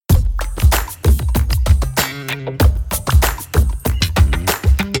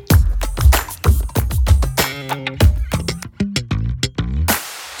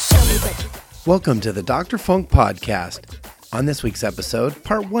Welcome to the Dr. Funk Podcast. On this week's episode,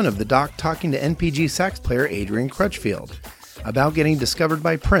 part 1 of the doc talking to NPG sax player Adrian Crutchfield about getting discovered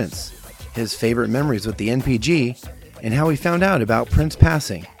by Prince, his favorite memories with the NPG, and how he found out about Prince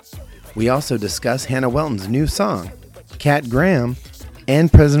passing. We also discuss Hannah Welton's new song, Cat Graham, and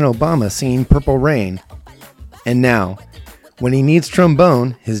President Obama singing Purple Rain. And now, when he needs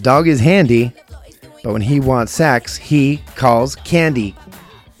trombone, his dog is handy, but when he wants sax, he calls Candy.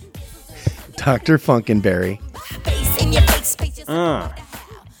 Dr. Funkenberry.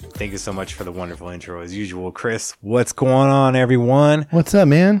 Thank you so much for the wonderful intro as usual, Chris. What's going on, everyone? What's up,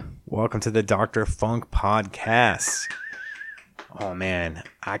 man? Welcome to the Dr. Funk Podcast. Oh man,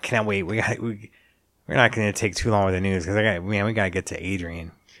 I cannot wait. We're not going to take too long with the news because we got to get to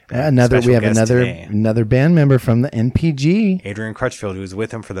Adrian. We have another band member from the NPG. Adrian Crutchfield, who was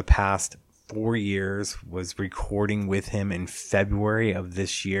with him for the past 4 years, was recording with him in February of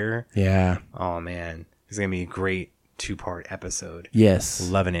this year. Yeah. Oh man, it's gonna be a great 2-part episode. Yes.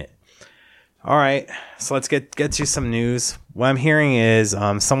 Loving it. All right, so let's get to some news. What I'm hearing is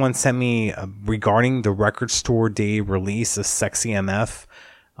someone sent me regarding the Record Store Day release of Sexy MF.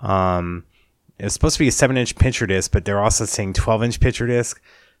 It was supposed to be a 7-inch picture disc, but they're also saying 12-inch picture disc.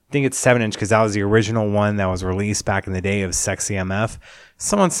 I think it's 7-inch because that was the original one that was released back in the day of Sexy MF.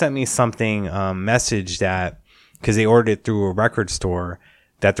 Someone sent me something, message that, because they ordered it through a record store,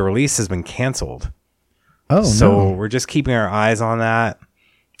 that the release has been canceled. Oh, so no. We're just keeping our eyes on that.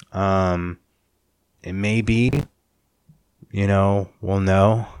 It may be, we'll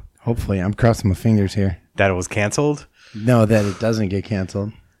know. Hopefully. I'm crossing my fingers here. That it was canceled? No, that it doesn't get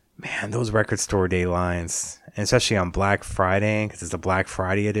canceled. Man, those Record Store Day lines, and especially on Black Friday, because it's the Black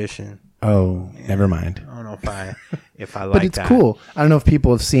Friday edition. Oh, yeah. Never mind. I don't know if I like that. But it's cool. I don't know if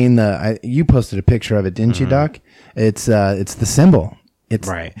people have seen you posted a picture of it, didn't you, Doc? It's the symbol. It's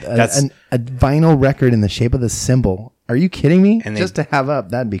right. That's a vinyl record in the shape of the symbol. Are you kidding me? And just to have up,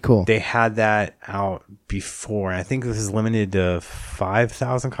 that'd be cool. They had that out before. I think this is limited to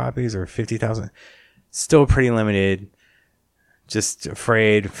 5,000 copies or 50,000. Still pretty limited. Just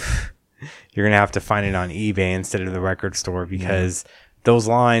afraid you're going to have to find it on eBay instead of the record store because those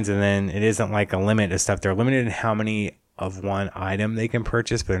lines, and then it isn't like a limit to stuff. They're limited in how many of one item they can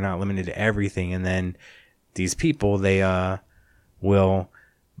purchase, but they're not limited to everything. And then these people, they will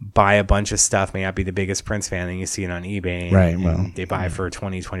buy a bunch of stuff, may not be the biggest Prince fan, and you see it on eBay. Right. And they buy it for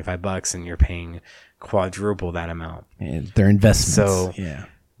 $20-$25 and you're paying quadruple that amount. And they're investments. So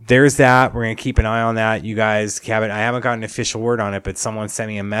there's that. We're going to keep an eye on that. You guys have it. I haven't gotten an official word on it, but someone sent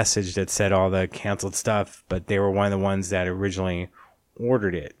me a message that said all the canceled stuff, but they were one of the ones that originally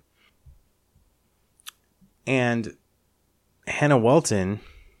ordered it. And Hannah Welton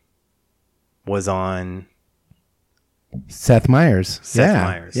was on Seth Meyers.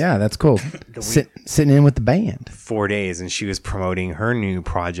 Meyers. Yeah, that's cool. Sitting in with the band. 4 days, and she was promoting her new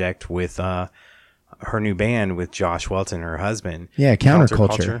project with her new band with Josh Welton, her husband. Yeah,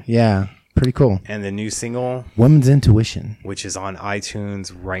 Counterculture. Yeah, pretty cool. And the new single, Woman's Intuition, which is on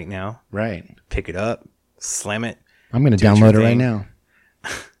iTunes right now. Right. Pick it up, slam it. I'm going to download it right now.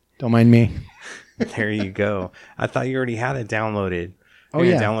 Don't mind me. There you go. I thought you already had it downloaded. You're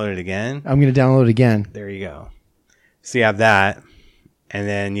gonna download it again? I'm going to download it again. There you go. So you have that. And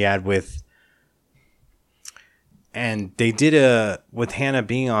then you had and they did with Hannah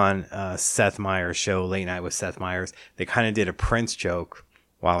being on Seth Meyers' show, Late Night with Seth Meyers, they kind of did a Prince joke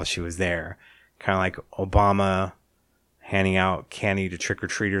while she was there. Kind of like Obama handing out candy to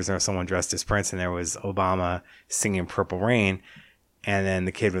trick-or-treaters, or someone dressed as Prince, and there was Obama singing Purple Rain. And then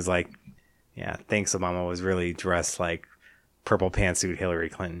the kid was like, yeah, thanks, Obama was really dressed like purple pantsuit Hillary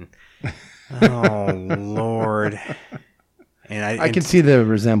Clinton. Oh, Lord. And I can see the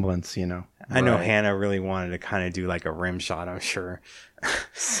resemblance, I know Hannah really wanted to kind of do like a rim shot, I'm sure.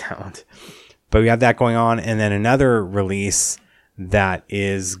 Sound. But we have that going on. And then another release that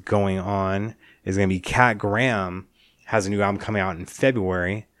is going on is going to be Cat Graham has a new album coming out in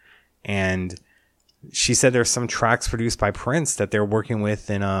February. And she said there's some tracks produced by Prince that they're working with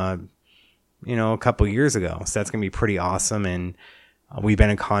in a couple years ago. So that's going to be pretty awesome. And we've been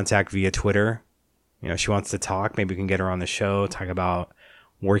in contact via Twitter. She wants to talk. Maybe we can get her on the show, talk about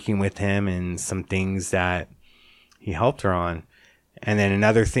working with him and some things that he helped her on. And then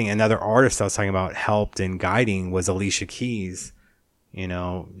another artist I was talking about helped in guiding was Alicia Keys,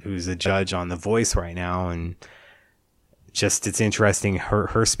 who's a judge on The Voice right now. And just, it's interesting,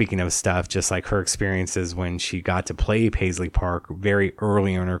 her speaking of stuff, just like her experiences when she got to play Paisley Park very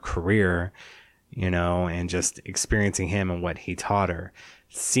early in her career, and just experiencing him and what he taught her.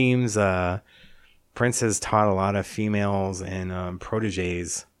 Seems Prince has taught a lot of females and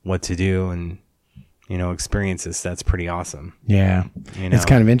proteges what to do and, experience this. That's pretty awesome. Yeah. It's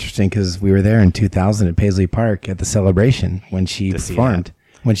kind of interesting because we were there in 2000 at Paisley Park at the celebration when she performed,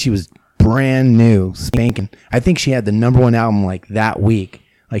 when she was brand new, spanking. I think she had the #1 album like that week.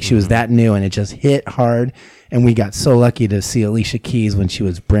 Like she was that new and it just hit hard. And we got so lucky to see Alicia Keys when she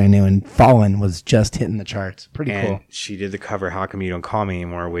was brand new, and Fallen was just hitting the charts. Pretty cool. She did the cover How Come You Don't Call Me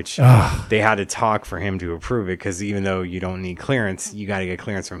Anymore, which they had to talk for him to approve it, because even though you don't need clearance, you got to get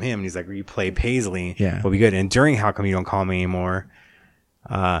clearance from him. And he's like, you play Paisley, will be good. And during How Come You Don't Call Me Anymore,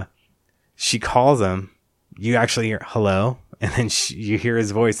 she calls him. You actually hear hello, and then you hear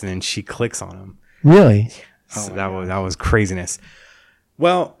his voice, and then she clicks on him. Really? So that was craziness.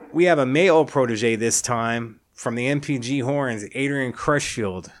 Well, we have a male protege this time from the MPG Horns, Adrian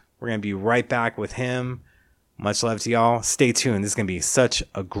Crutchfield. We're going to be right back with him. Much love to y'all. Stay tuned. This is going to be such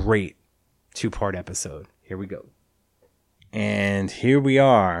a great 2-part episode. Here we go. And here we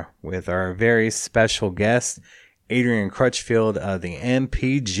are with our very special guest, Adrian Crutchfield of the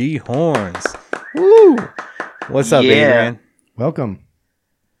MPG Horns. Woo! What's up, Adrian? Welcome.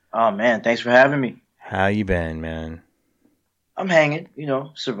 Oh, man. Thanks for having me. How you been, man? I'm hanging,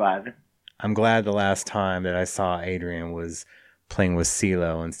 surviving. I'm glad the last time that I saw Adrian was playing with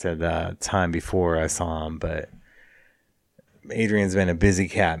CeeLo instead of the time before I saw him. But Adrian's been a busy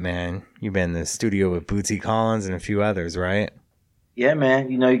cat, man. You've been in the studio with Bootsy Collins and a few others, right? Yeah,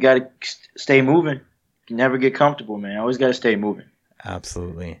 man. You got to stay moving. You never get comfortable, man. Always got to stay moving.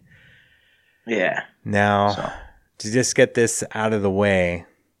 Absolutely. Yeah. Now, to just get this out of the way,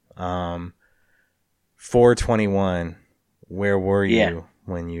 421, where were you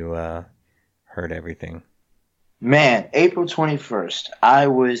when you heard everything? Man, April 21st, I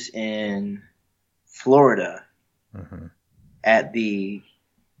was in Florida at the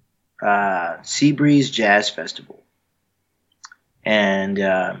Seabreeze Jazz Festival. And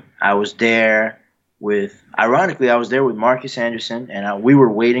I was there ironically, I was there with Marcus Anderson, and we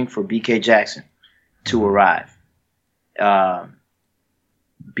were waiting for BK Jackson to arrive.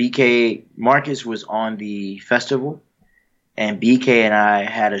 Marcus was on the festival, and BK and I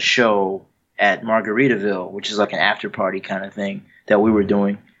had a show at Margaritaville, which is like an after party kind of thing that we were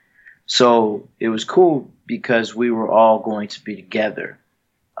doing. So it was cool because we were all going to be together.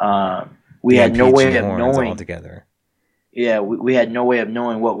 We had no way of knowing all together. Yeah, we had no way of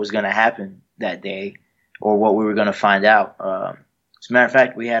knowing what was going to happen that day or what we were going to find out. As a matter of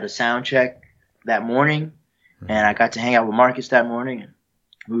fact, we had a sound check that morning, and I got to hang out with Marcus that morning. And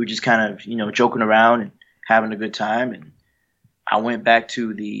we were just kind of, joking around and having a good time. And I went back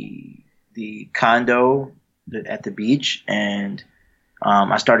to the condo at the beach, and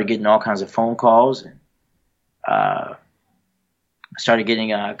I started getting all kinds of phone calls, and I started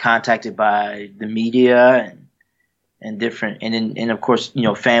getting contacted by the media and different, and of course,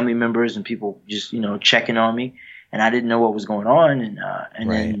 family members and people just, checking on me, and I didn't know what was going on. And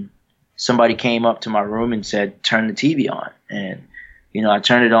then somebody came up to my room and said, turn the TV on. And, I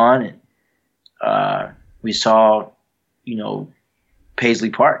turned it on, and we saw,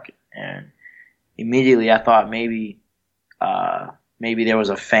 Paisley Park. And immediately I thought maybe there was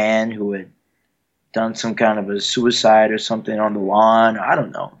a fan who had done some kind of a suicide or something on the lawn. I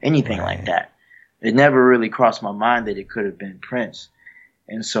don't know, anything like that. It never really crossed my mind that it could have been Prince.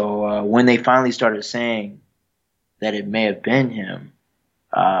 And so when they finally started saying that it may have been him,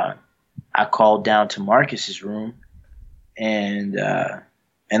 I called down to Marcus's room, and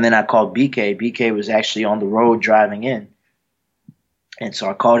then I called BK. BK was actually on the road driving in. And so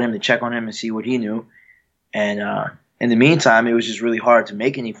I called him to check on him and see what he knew. And in the meantime, it was just really hard to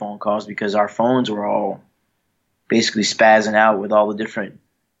make any phone calls because our phones were all basically spazzing out with all the different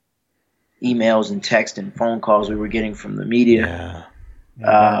emails and text and phone calls we were getting from the media.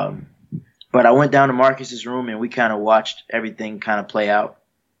 Yeah. But I went down to Marcus's room, and we kind of watched everything kind of play out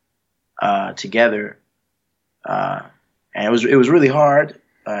together. And it was really hard.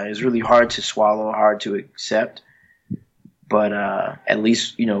 It was really hard to swallow, hard to accept. But at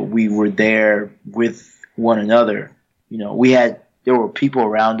least, we were there with one another. There were people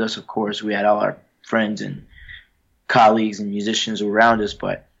around us, of course. We had all our friends and colleagues and musicians around us,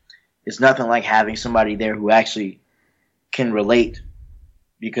 but it's nothing like having somebody there who actually can relate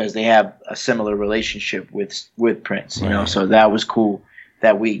because they have a similar relationship with Prince, So that was cool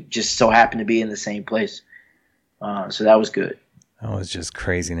that we just so happened to be in the same place. So that was good. That was just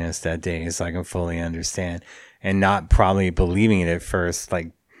craziness that day, so I can fully understand. And not probably believing it at first,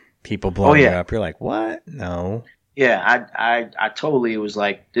 like people blowing you up. You're like, what? No. Yeah, I totally was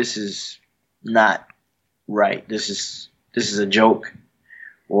like, this is not right. This is a joke.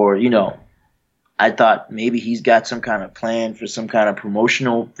 Or, I thought maybe he's got some kind of plan for some kind of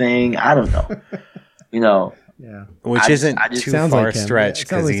promotional thing. I don't know. You know. Yeah. Which isn't too sounds far like him. stretch It sounds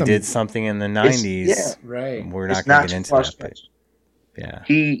because like he some- did something in the 90s. Yeah. Right. We're It's not going not to get too into far that. But stretch. yeah.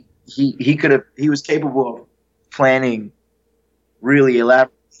 He could have. He was capable of planning really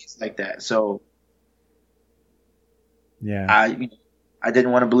elaborate things like that. So Yeah. I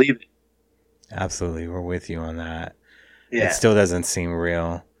didn't want to believe it. Absolutely. We're with you on that. Yeah. It still doesn't seem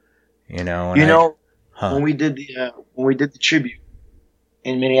real. You know. When we did the tribute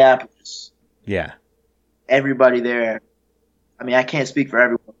in Minneapolis, Yeah. everybody there. I mean, I can't speak for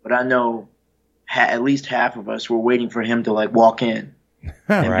everyone, but I know at least half of us were waiting for him to like walk in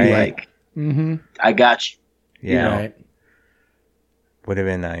and Right. be like, Mm-hmm. "I got you." Yeah. Right. Would have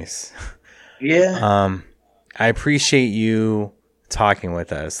been nice. Yeah. I appreciate you talking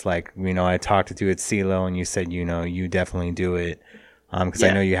with us. Like, I talked to you at CeeLo and you said, you definitely do it. Because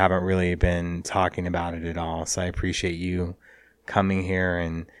I know you haven't really been talking about it at all. So I appreciate you coming here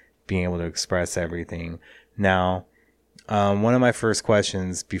and being able to express everything. Now, one of my first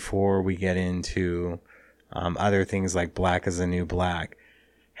questions before we get into other things like Black is the New Black,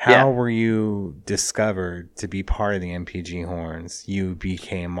 how were you discovered to be part of the MPG Horns? You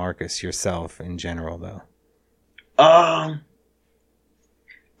became Marcus yourself in general, though.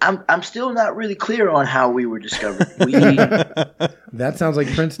 I'm still not really clear on how we were discovered. That sounds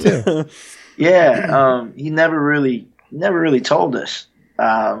like Prince too. Yeah, he never really told us.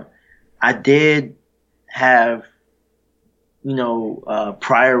 I did have,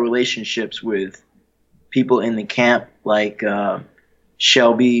 prior relationships with people in the camp, like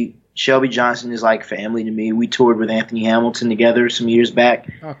Shelby Johnson is like family to me. We toured with Anthony Hamilton together some years back,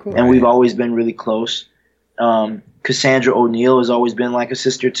 Oh, cool. and we've always been really close. Cassandra O'Neill has always been like a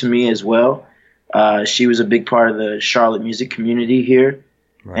sister to me as well. She was a big part of the Charlotte music community here.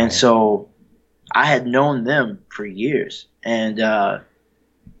 Right. And so I had known them for years. And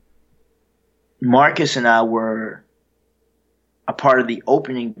Marcus and I were a part of the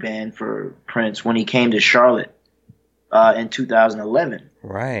opening band for Prince when he came to Charlotte in 2011.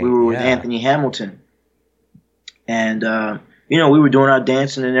 Right. We were with Anthony Hamilton. And, we were doing our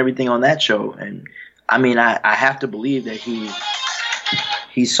dancing and everything on that show. And I mean, I have to believe that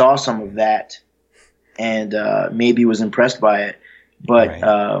he saw some of that and maybe was impressed by it.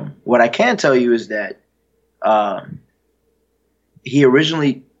 But what I can tell you is that he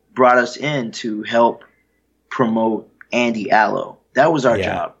originally brought us in to help promote Andy Allo. That was our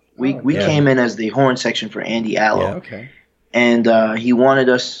job. We came in as the horn section for Andy Allo. Yeah. Okay. And he wanted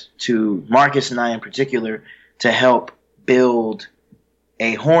us to, Marcus and I in particular, to help build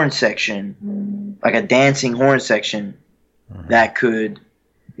a horn section, like a dancing horn section that could,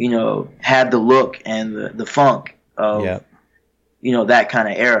 have the look and the funk of, that kind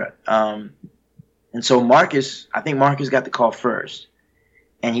of era. And so I think Marcus got the call first.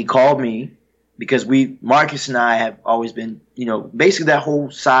 And he called me because Marcus and I have always been, basically that whole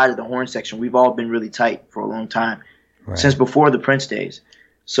side of the horn section, we've all been really tight for a long time, since before the Prince days.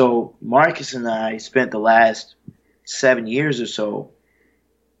 So Marcus and I spent the last 7 years or so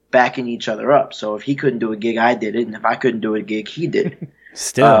backing each other up. So if he couldn't do a gig, I did it. And if I couldn't do a gig, he did it.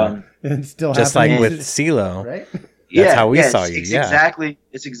 Still. And still just happening. like with CeeLo. Right? That's how we saw you.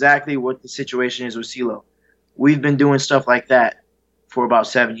 It's exactly what the situation is with CeeLo. We've been doing stuff like that for about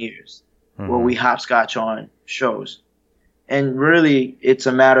 7 years, where we hopscotch on shows. And really, it's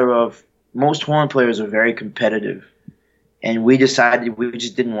a matter of most horn players are very competitive. And we decided we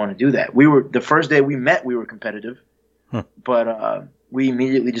just didn't want to do that. The first day we met, we were competitive. But we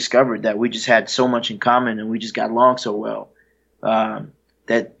immediately discovered that we just had so much in common and we just got along so well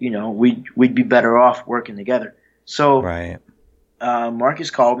that, we'd be better off working together. So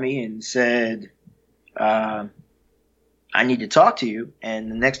Marcus called me and said, I need to talk to you. And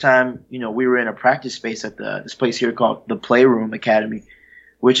the next time, we were in a practice space at this place here called the Playroom Academy,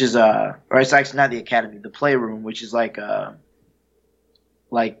 which is or it's actually not the Academy, the Playroom, which is like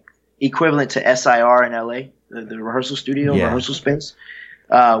equivalent to SIR in LA, the rehearsal studio, rehearsal space.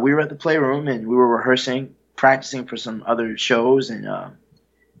 We were at the Playroom and we were rehearsing, practicing for some other shows. And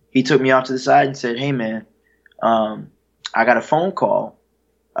he took me off to the side and said, "Hey man, I got a phone call,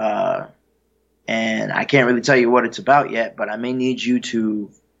 and I can't really tell you what it's about yet, but I may need you to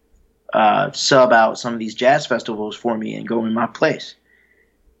sub out some of these jazz festivals for me and go in my place."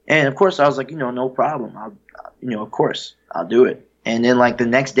 And of course I was like, no problem. Of course I'll do it. And then like the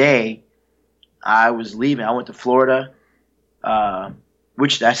next day I was leaving. I went to Florida,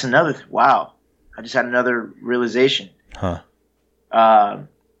 which that's another, wow. I just had another realization.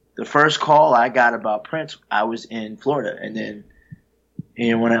 The first call I got about Prince, I was in Florida. And then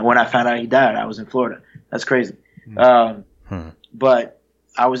And when I found out he died, I was in Florida. That's crazy. But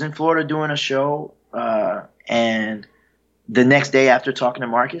I was in Florida doing a show, and the next day after talking to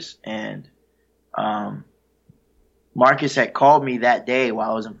Marcus, and Marcus had called me that day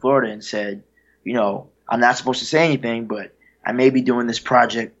while I was in Florida and said, I'm not supposed to say anything, but I may be doing this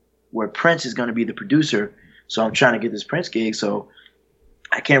project where Prince is going to be the producer. So I'm trying to get this Prince gig. So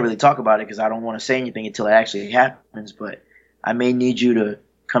I can't really talk about it because I don't want to say anything until it actually happens. But I may need you to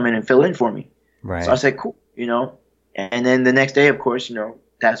come in and fill in for me. Right. So I said, cool, And then the next day, of course,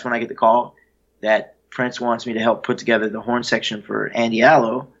 that's when I get the call that Prince wants me to help put together the horn section for Andy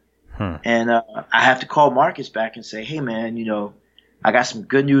Allo. And I have to call Marcus back and say, hey, man, I got some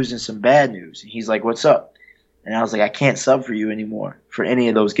good news and some bad news. And he's like, what's up? And I was like, I can't sub for you anymore for any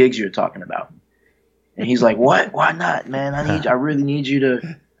of those gigs you're talking about. And he's like, what? Why not, man? I really need you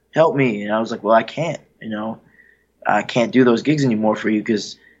to help me. And I was like, well, I can't, I can't do those gigs anymore for you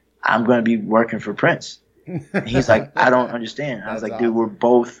because I'm going to be working for Prince. And he's like, I don't understand. I was like, dude, we're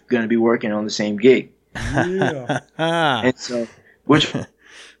both going to be working on the same gig. Yeah. And so, which was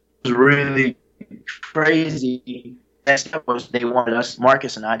really crazy. Next step was they wanted us,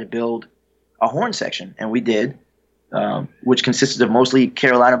 Marcus and I, to build a horn section, and we did. Which consisted of mostly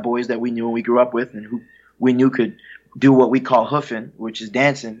Carolina boys that we knew and we grew up with and who we knew could do what we call hoofing, which is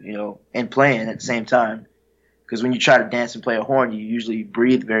dancing, and playing at the same time. Because when you try to dance and play a horn, you usually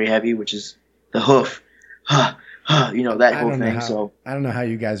breathe very heavy, which is the hoof, that whole thing. I don't know how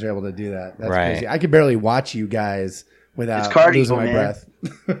you guys are able to do that. That's right. crazy. I could barely watch you guys without cardio, losing my man. breath.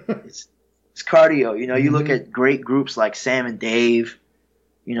 It's cardio. You look at great groups like Sam and Dave,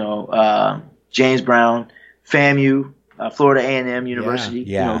 James Brown, FAMU, Florida A&M University,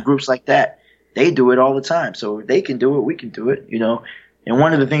 groups like that. They do it all the time. So if they can do it, we can do it, And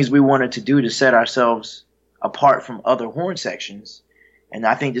one of the things we wanted to do to set ourselves apart from other horn sections, and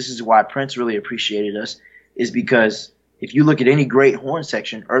I think this is why Prince really appreciated us, is because if you look at any great horn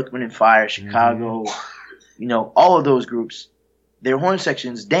section, Earth, Wind and Fire, Chicago, all of those groups, their horn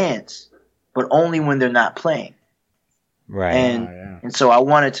sections dance, but only when they're not playing. Right. And so I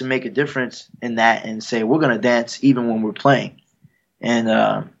wanted to make a difference in that and say, we're going to dance even when we're playing.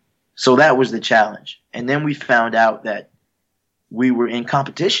 And so that was the challenge. And then we found out that we were in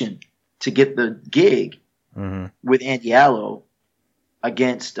competition to get the gig with Andy Allo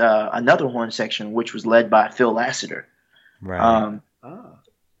against another horn section, which was led by Phil Lassiter. Right.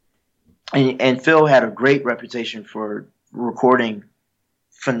 And Phil had a great reputation for recording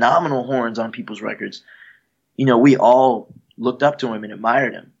phenomenal horns on people's records. We all looked up to him and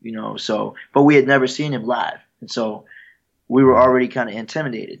admired him, but we had never seen him live. And so we were already kind of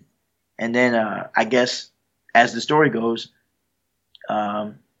intimidated. And then I guess as the story goes,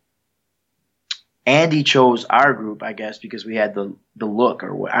 Andy chose our group, I guess, because we had the look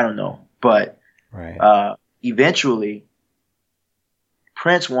or what, I don't know. But eventually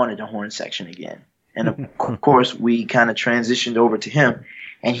Prince wanted a horn section again. And of course we kind of transitioned over to him.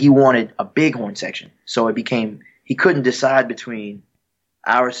 And he wanted a big horn section. So it became, he couldn't decide between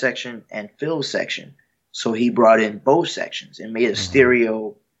our section and Phil's section. So he brought in both sections and made a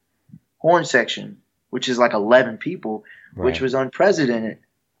stereo horn section, which is like 11 people, which was unprecedented.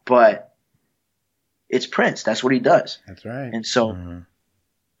 But it's Prince. That's what he does. That's right. And so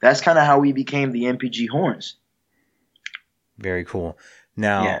that's kind of how we became the MPG horns. Very cool.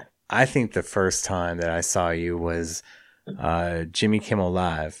 Now, I think the first time that I saw you was Jimmy Kimmel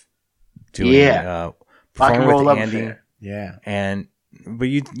Live doing performing with Andy. Affair. Yeah. But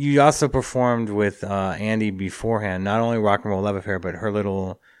you also performed with Andy beforehand, not only Rock and Roll Love Affair, but her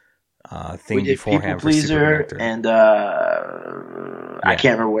little thing beforehand People Pleaser for and I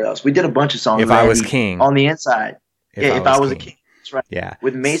can't remember what else. We did a bunch of songs. If I Was King. On the inside. If I Was a King. That's right. Yeah.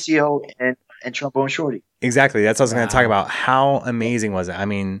 With Maceo and Trombone Shorty. Exactly. That's what I was going to talk about. How amazing was it? I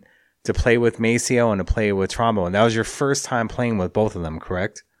mean, to play with Maceo and to play with Trombone. That was your first time playing with both of them,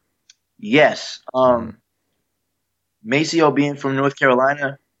 correct? Yes. Maceo being from North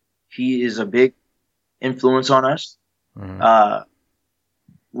Carolina, he is a big influence on us. Well,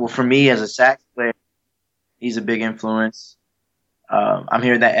 for me as a sax player, he's a big influence. I'm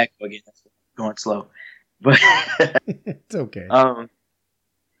hearing that echo again. That's going slow. But it's okay.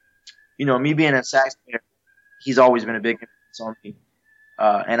 Me being a sax player, he's always been a big influence on me.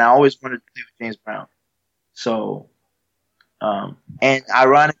 And I always wanted to play with James Brown. So, and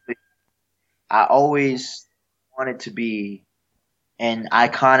ironically, I always wanted to be an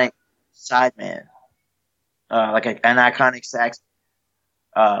iconic sideman, like an iconic sax,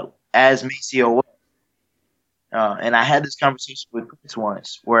 as Maceo was. And I had this conversation with Prince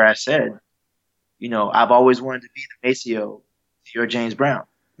once where I said, I've always wanted to be the Maceo or James Brown.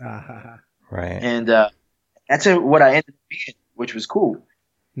 Right. And that's what I ended up being, which was cool.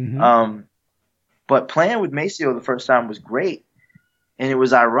 Mm-hmm. But playing with Maceo the first time was great. And it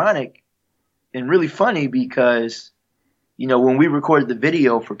was ironic and really funny because, when we recorded the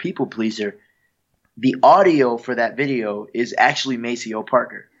video for People Pleaser, the audio for that video is actually Maceo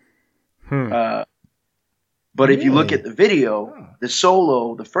Parker. But if you look at the video, the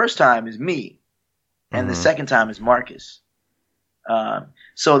solo the first time is me, and the second time is Marcus.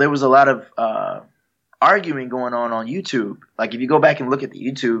 So there was a lot of arguing going on YouTube. Like if you go back and look at the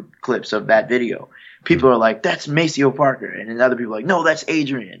YouTube clips of that video, people are like, "That's Maceo Parker," and then other people are like, "No, that's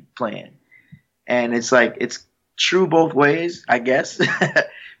Adrian playing." And it's like it's true both ways, I guess,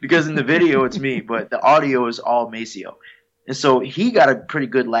 because in the video it's me, but the audio is all Maceo. And so he got a pretty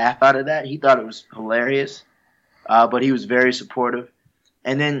good laugh out of that. He thought it was hilarious, but he was very supportive.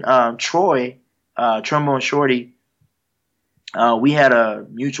 And then Troy, Trombone Shorty, we had a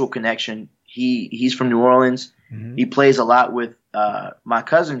mutual connection. He's from New Orleans. Mm-hmm. He plays a lot with my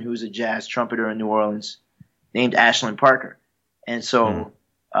cousin, who's a jazz trumpeter in New Orleans, named Ashlyn Parker. And so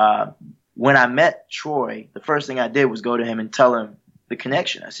when I met Troy, the first thing I did was go to him and tell him the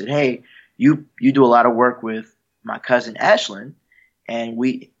connection. I said, "Hey, you do a lot of work with my cousin Ashlyn, and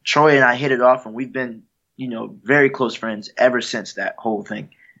Troy and I hit it off, and we've been, very close friends ever since that whole thing."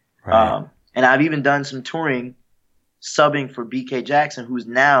 Right. And I've even done some touring, subbing for BK Jackson, who's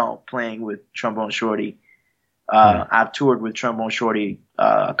now playing with Trombone Shorty. I've toured with Trombone Shorty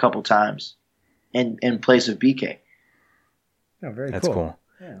a couple times in place of BK. Oh, very That's cool.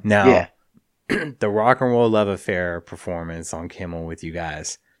 Yeah. Now, the Rock and Roll Love Affair performance on Kimmel with you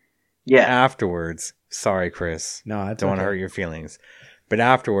guys. Yeah. Afterwards, sorry, Chris. No, I don't want to hurt your feelings. But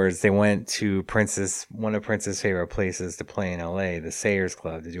afterwards, they went to one of Prince's favorite places to play in LA, the Sayers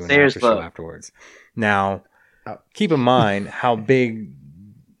Club, to do an after show afterwards. Now, keep in mind how big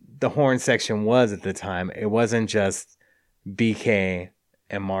the horn section was at the time. It wasn't just BK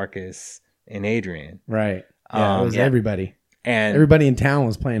and Marcus and Adrian. Right. Yeah, it was everybody. And everybody in town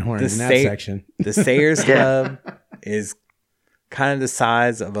was playing horns in that section. The Sayers Club is kind of the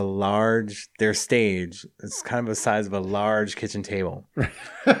size of their stage. It's kind of the size of a large kitchen table.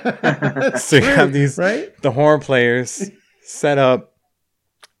 So you have these, the horn players set up.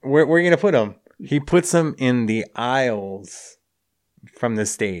 Where are you going to put them? He puts them in the aisles from the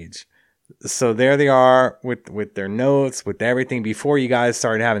stage. So there they are with their notes, with everything. Before you guys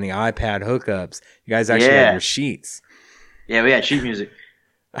started having the iPad hookups, you guys actually had your sheets. Yeah, we had sheet music.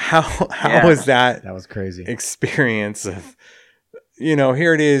 How was that? That was crazy experience of,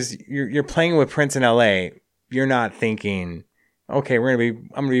 here it is. You're playing with Prince in LA. You're not thinking, okay, I'm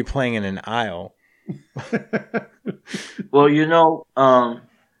gonna be playing in an aisle. Well,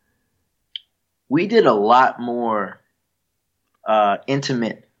 we did a lot more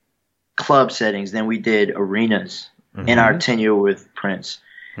intimate club settings than we did arenas in our tenure with Prince.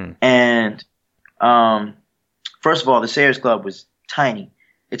 And first of all, the Sayers Club was tiny.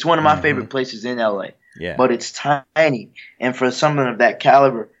 It's one of my favorite places in LA. Yeah. But it's tiny. And for someone of that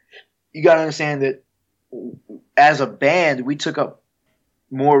caliber, you got to understand that as a band, we took up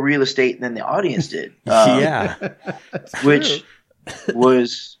more real estate than the audience did. Which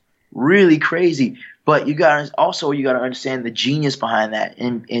was really crazy. But you got to understand the genius behind that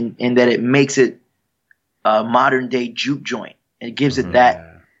in that it makes it a modern day juke joint. It gives it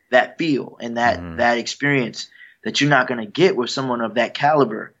that feel and that experience that you're not going to get with someone of that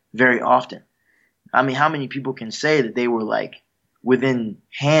caliber very often. I mean, how many people can say that they were like within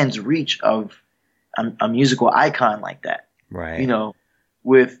hand's reach of a musical icon like that? Right.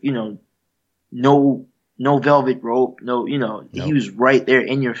 With, no velvet rope, he was right there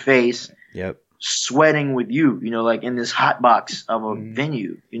in your face. Yep. Sweating with you, like in this hot box of a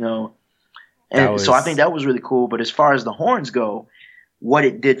venue, And so I think that was really cool. But as far as the horns go, what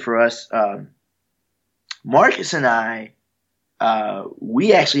it did for us, Marcus and I,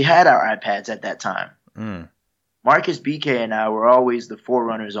 we actually had our iPads at that time. Marcus, BK, and I were always the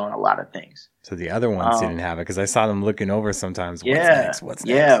forerunners on a lot of things. So the other ones didn't have it because I saw them looking over sometimes. What's next?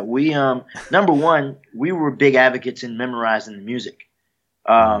 Yeah, we number one, we were big advocates in memorizing the music,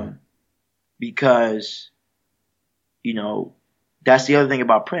 because that's the other thing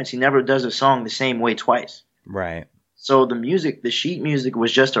about Prince. He never does a song the same way twice. Right. So the sheet music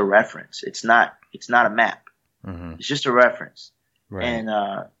was just a reference. It's not a map. It's just a reference. Right.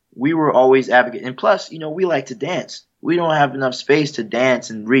 And we were always advocates. And plus, we like to dance. We don't have enough space to dance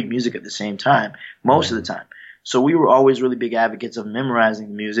and read music at the same time most of the time. So we were always really big advocates of memorizing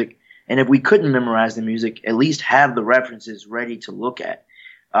the music. And if we couldn't memorize the music, at least have the references ready to look at.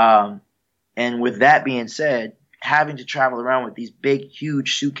 And with that being said, having to travel around with these big,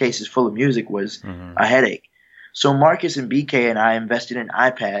 huge suitcases full of music was a headache. So Marcus and BK and I invested in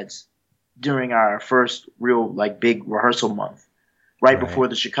iPads during our first real like big rehearsal month, right before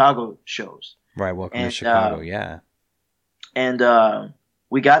the Chicago shows. Right, welcome to Chicago, yeah. And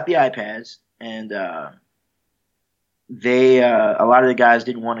we got the iPads, and they a lot of the guys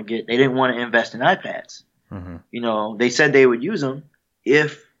didn't want to invest in iPads. You know, they said they would use them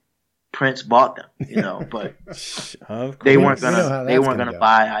if Prince bought them, you know, but they weren't gonna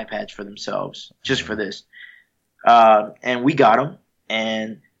buy iPads for themselves just for this. And we got them,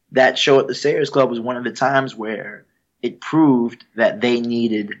 and that show at the Sayers Club was one of the times where it proved that they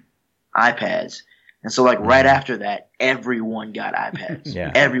needed iPads. And so, like, right after that, everyone got iPads.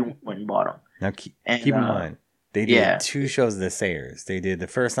 Yeah. Everyone went and bought them. Now, keep in mind, they did 2 shows of the Sayers. They did the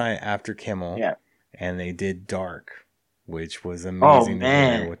first night after Kimmel, and they did Dark, which was amazing to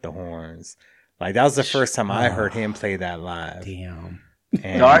hear with the horns. Like, that was the first time I heard him play that live. Damn.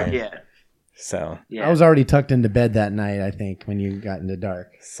 And Dark, yeah. So I was already tucked into bed that night, I think, when you got into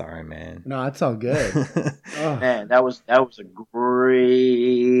Dark. Sorry, man. No, it's all good. Man, that was a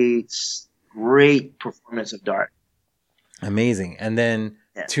great performance of Dark. Amazing. And then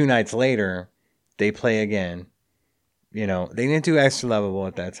 2 nights later, they play again. You know, they didn't do Extra Lovable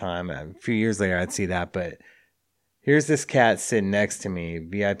at that time. A few years later, I'd see that. But here's this cat sitting next to me,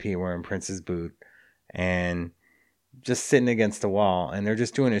 VIP wearing Prince's boot, and just sitting against the wall. And they're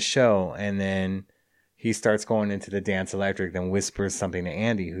just doing a show. And then he starts going into the Dance Electric, then whispers something to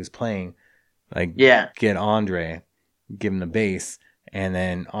Andy, who's playing. Like, get Andre, give him the bass. And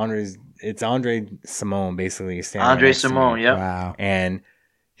then it's Andre Simone basically standing Andre Simone, yeah. Wow. And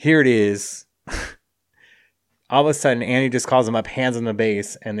here it is. All of a sudden, Andy just calls him up, hands him the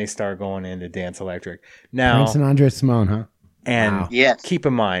bass, and they start going into Dance Electric. Now, Prince and Andre Simone, huh? And keep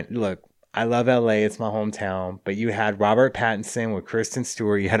in mind, look, I love LA, it's my hometown, but you had Robert Pattinson with Kristen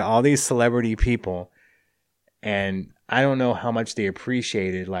Stewart, you had all these celebrity people, and I don't know how much they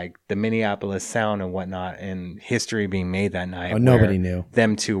appreciated like the Minneapolis sound and whatnot and history being made that night. Oh, nobody knew.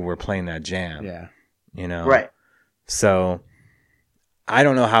 Them two were playing that jam. Yeah. You know? Right. So I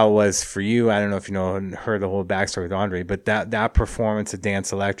don't know how it was for you. I don't know if you heard the whole backstory with Andre, but that performance at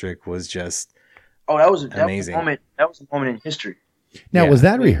Dance Electric was just amazing. That was a moment in history. Now, was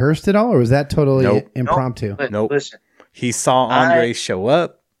that rehearsed at all, or was that totally impromptu? Nope. Listen, he saw Andre show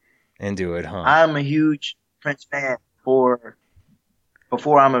up and do it, huh? I'm a huge Prince fan before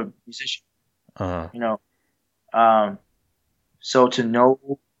I'm a musician. You know, so to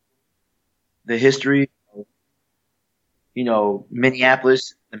know the history of, you know,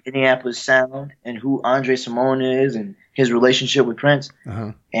 Minneapolis, the Minneapolis sound, and who Andre Simone is, and his relationship with Prince,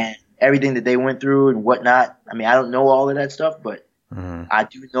 and everything that they went through and whatnot. I mean, I don't know all of that stuff, but I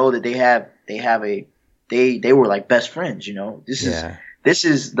do know that they were like best friends. You know, this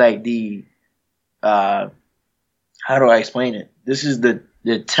is like the how do I explain it? This is the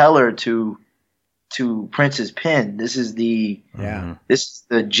teller to Prince's pen. This is this is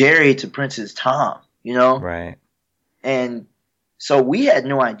the Jerry to Prince's Tom, you know? Right. And so we had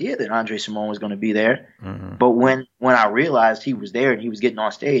no idea that Andre Simone was going to be there. But when I realized he was there and he was getting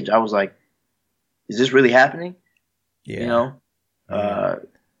on stage, I was like, is this really happening? Yeah. You know?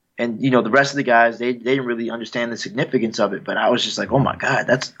 And, you know, the rest of the guys, they didn't really understand the significance of it. But I was just like, oh, my God,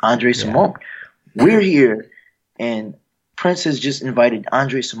 that's Andre Simone. We're here, and Prince has just invited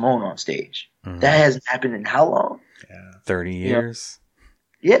Andre Simone on stage. That hasn't happened in how long? 30 years.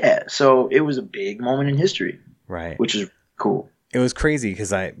 Yeah, so it was a big moment in history. Right. Which is cool. It was crazy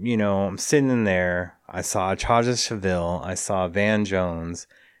because I'm sitting in there. I saw Charles Cheville. I saw Van Jones.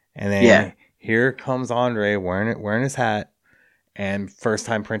 And then here comes Andre wearing his hat. And first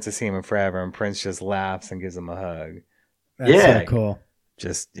time Prince has seen him in forever. And Prince just laughs and gives him a hug. That's so cool.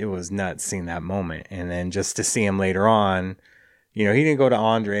 It was nuts seeing that moment. And then just to see him later on, you know, he didn't go to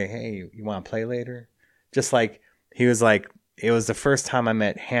Andre, hey, you want to play later? Just like, he was like, it was the first time I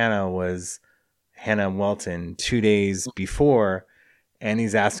met Hannah Welton 2 days before. And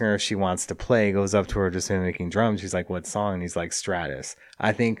he's asking her if she wants to play, goes up to her just making drums. She's like, what song? And he's like, Stratus.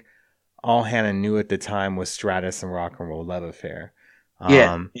 I think all Hannah knew at the time was Stratus and Rock and Roll Love Affair.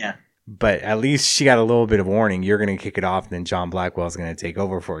 Yeah. But at least she got a little bit of warning. You're going to kick it off, and then John Blackwell's going to take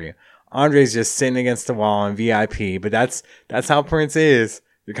over for you. Andre's just sitting against the wall in VIP, but that's how Prince is.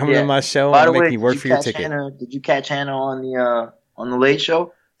 You're coming to my show and make me work for your ticket. Did you catch Hannah on the Late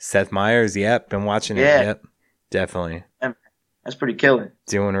Show? Seth Meyers, been watching it. Yep, definitely. That's pretty killer.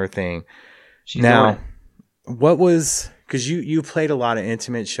 Doing her thing. She's now, what was, because you played a lot of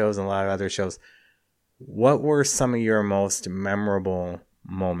intimate shows and a lot of other shows. What were some of your most memorable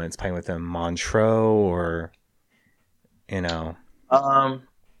moments playing with them? Montreux or you know.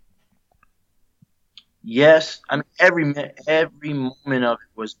 Yes. I mean, every moment of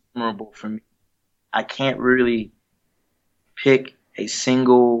it was memorable for me. I can't really pick a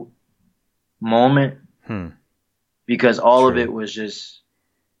single moment because all of it was just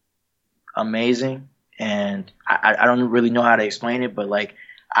amazing, and I don't really know how to explain it, but like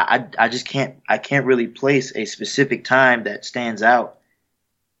I just can't really place a specific time that stands out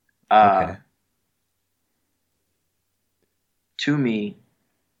to me.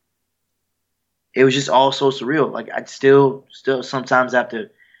 It was just all so surreal. Like I'd still sometimes have to,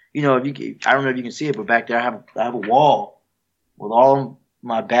 I don't know if you can see it, but back there I have a wall with all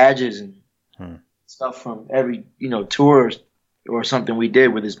my badges and stuff from every tour or something we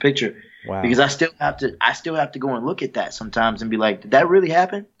did with his picture. Wow. Because I still have to go and look at that sometimes and be like, did that really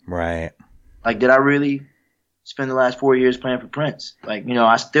happen? Right. Like, did I really spend the last 4 years playing for Prince? Like,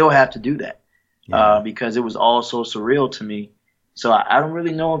 I still have to do that because it was all so surreal to me. So I don't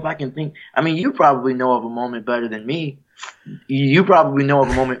really know if I can think. I mean, you probably know of a moment better than me. You probably know of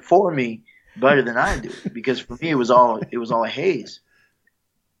a moment for me better than I do, because for me it was all a haze.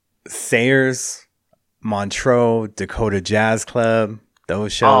 Sayers, Montreux, Dakota Jazz Club,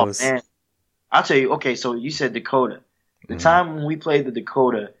 those shows. Oh man, I'll tell you. Okay, so you said Dakota. The time when we played the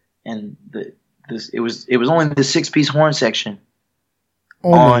Dakota, and it was only the 6-piece horn section.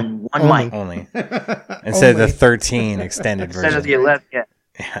 On one mic. Only. Instead of the 13 extended version. Instead of the 11, yeah.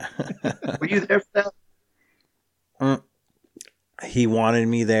 Were you there for that? He wanted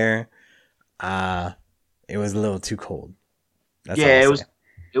me there. It was a little too cold. That's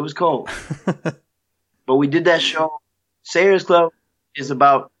it was cold. But we did that show. Sayers Club is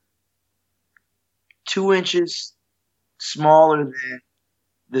about 2 inches smaller than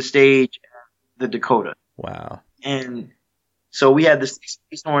the stage at the Dakota. Wow. And so we had the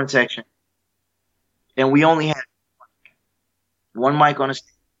 6-piece horn section, and we only had one mic on a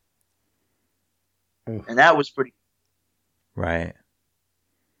stage. And that was pretty cool. Right.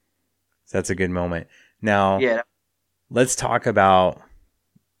 So that's a good moment. Now, let's talk about,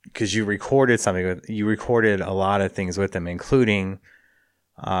 because you recorded a lot of things with them, including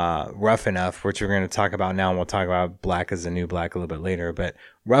Rough Enough, which we're going to talk about now, and we'll talk about Black is the New Black a little bit later. But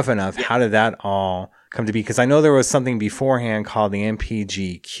Rough Enough, how did that all come to be? Because I know there was something beforehand called the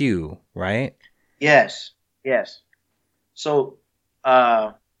MPGQ, right? Yes. So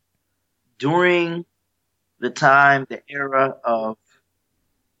during the era of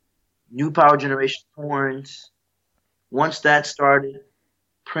New Power Generation horns, once that started,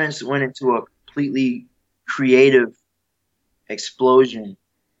 Prince went into a completely creative explosion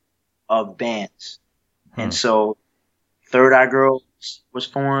of bands. And so Third Eye Girl was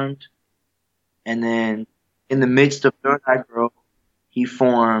formed. And then in the midst of Third Eye Girl, he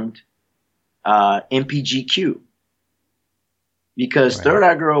formed MPGQ. Because Third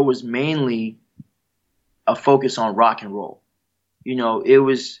Eye Girl was mainly a focus on rock and roll. It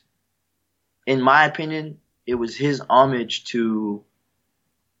was, in my opinion, it was his homage to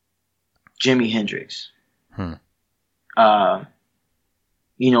Jimi Hendrix. And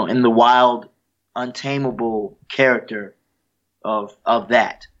the wild, untamable character of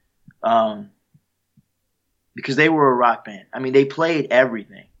that. Because they were a rock band. I mean, they played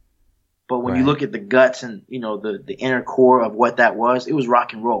everything. But when you look at the guts and, the inner core of what that was, it was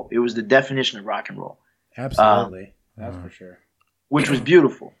rock and roll. It was the definition of rock and roll. Absolutely. That's for sure. Which was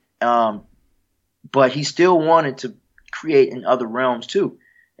beautiful. But he still wanted to create in other realms too.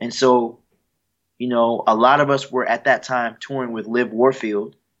 And so, a lot of us were at that time touring with Liv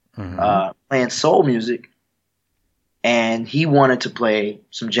Warfield, playing soul music. And he wanted to play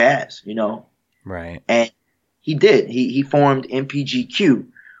some jazz, Right. And he did. He formed MPGQ,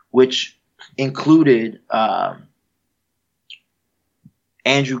 which included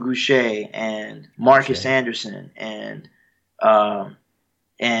Andrew Goucher and Marcus Anderson and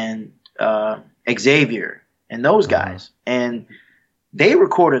Xavier and those guys. And they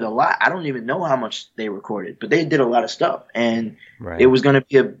recorded a lot. I don't even know how much they recorded, but they did a lot of stuff. And it was going to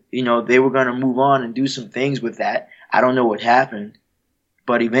be they were going to move on and do some things with that. I don't know what happened,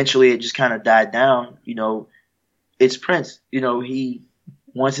 but eventually it just kind of died down. It's Prince.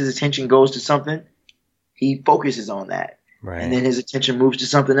 Once his attention goes to something, he focuses on that. Right. And then his attention moves to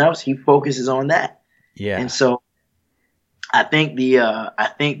something else, he focuses on that. Yeah. And so I think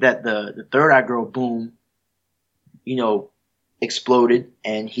that the Third Eye Girl boom, exploded,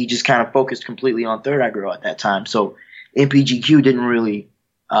 and he just kind of focused completely on Third Eye Girl at that time. So MPGQ didn't really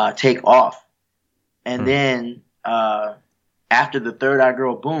take off. And then after the Third Eye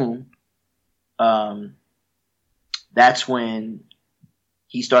Girl boom, that's when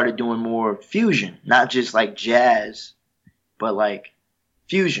he started doing more fusion, not just like jazz, but like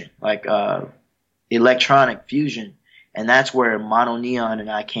fusion, like electronic fusion, and that's where Mono Neon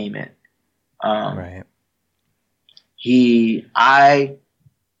and I came in. Right.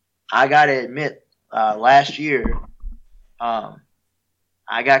 I gotta admit, last year,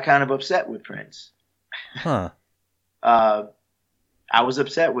 I got kind of upset with Prince. Huh. I was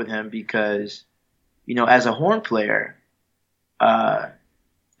upset with him because, as a horn player,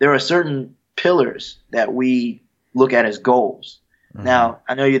 there are certain pillars that we look at as goals. Mm-hmm. Now,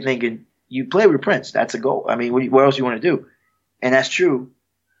 I know you're thinking, you play with Prince, that's a goal. I mean, what else you want to do? And that's true,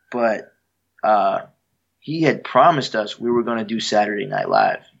 but he had promised us we were going to do Saturday Night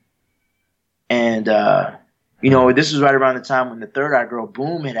Live. And, this was right around the time when the Third Eye Girl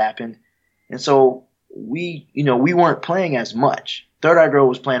boom had happened. And so we weren't playing as much. Third Eye Girl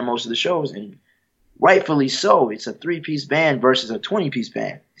was playing most of the shows, and rightfully so. It's a 3-piece band versus a 20-piece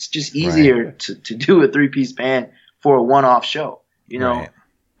band. It's just easier to do a 3-piece band for a one-off show, Right.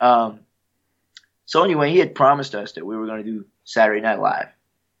 So anyway, he had promised us that we were going to do Saturday Night Live.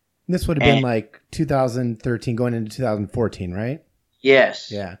 This would have been like 2013 going into 2014, right? Yes.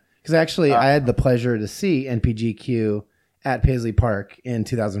 Yeah. Because actually, I had the pleasure to see NPGQ at Paisley Park in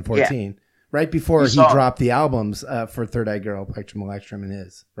 2014, right before he dropped the albums for Third Eye Girl, Plectrum Electrum, and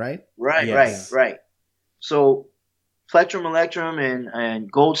his, right? Right, yes. right. So Plectrum Electrum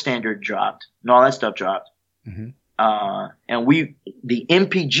and Gold Standard dropped, and all that stuff dropped. Mm-hmm. And the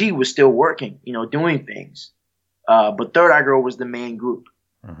MPG was still working, doing things. But Third Eye Girl was the main group.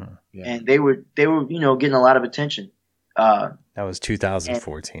 Mm-hmm. Yeah. And they were, getting a lot of attention. That was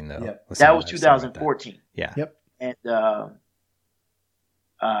 2014 though. Yep. That was 2014. Yeah. Yep. And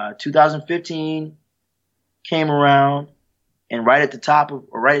 2015 came around, and right at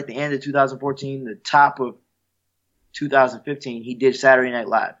the end of 2014, the top of 2015, he did Saturday Night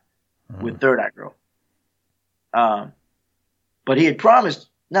Live with Third Eye Girl. But he had promised,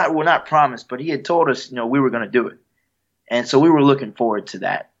 not promised, but he had told us, we were going to do it. And so we were looking forward to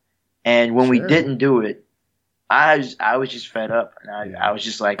that. And when we didn't do it, I was just fed up. And I was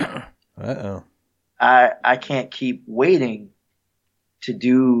just like, uh-oh. I can't keep waiting to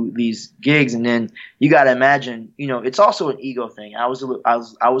do these gigs. And then you got to imagine, it's also an ego thing. I was a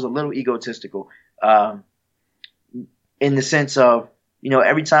little egotistical, in the sense of,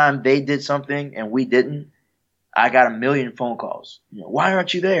 every time they did something and we didn't, I got a million phone calls. Why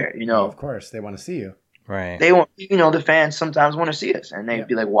aren't you there? Well, of course, they want to see you. Right. They want, the fans sometimes want to see us, and they'd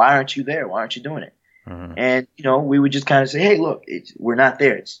be like, "Why aren't you there? Why aren't you doing it?" Mm-hmm. And we would just kind of say, "Hey, look, we're not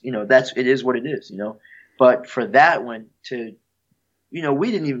there. It's it is what it is." But for that one to,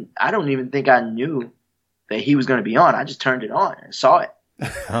 I don't even think I knew that he was going to be on. I just turned it on and saw it.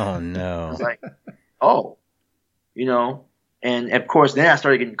 Oh no! I was like, oh, and of course then I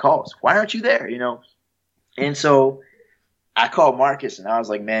started getting calls. Why aren't you there? And so I called Marcus and I was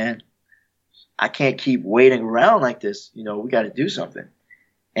like, man, I can't keep waiting around like this. We got to do something.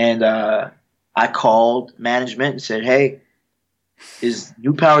 And I called management and said, hey, is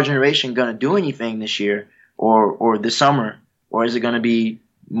New Power Generation going to do anything this year or this summer? Or is it going to be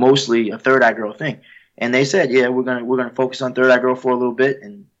mostly a Third Eye Girl thing? And they said, yeah, we're going to focus on Third Eye Girl for a little bit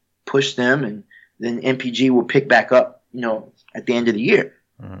and push them. And then MPG will pick back up, at the end of the year.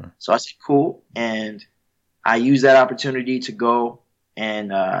 Mm-hmm. So I said, cool. And I used that opportunity to go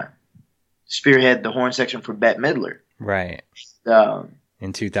and spearhead the horn section for Bette Midler. Right.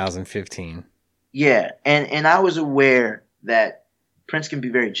 In 2015. Yeah. And I was aware that Prince can be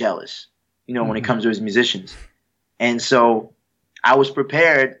very jealous, when it comes to his musicians. And so I was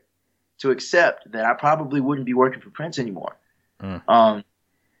prepared to accept that I probably wouldn't be working for Prince anymore. Mm.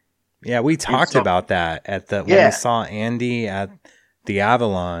 Yeah, we talked about that when we saw Andy at the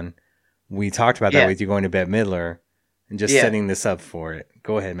Avalon. We talked about that with you going to Bette Midler and just setting this up for it.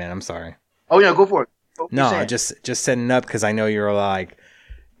 Go ahead, man. I'm sorry. Oh, yeah, go for it. No, just setting up because I know you're like,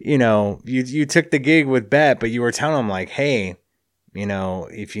 you took the gig with Bette, but you were telling him like, hey,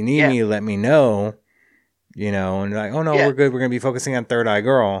 if you need me, let me know. And you're like, oh no, we're good. We're gonna be focusing on Third Eye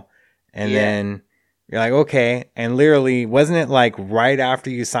Girl, and then you're like, okay. And literally, wasn't it like right after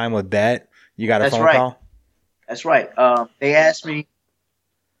you signed with Bette, you got a phone call? That's right. They asked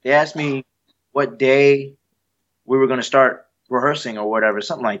me what day we were going to start rehearsing or whatever,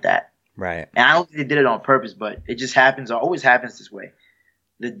 something like that. Right. And I don't think they did it on purpose, but it just happens. It always happens this way.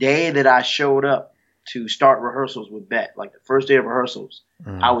 The day that I showed up to start rehearsals with Bette, like the first day of rehearsals,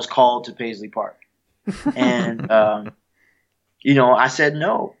 I was called to Paisley Park. And, I said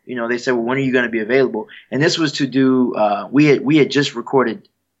no. They said, well, when are you going to be available? And this was to do, we had just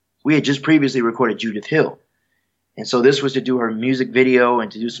previously recorded Judith Hill. And so this was to do her music video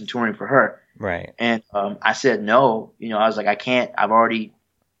and to do some touring for her. Right. And I said no. I was like, I can't. I've already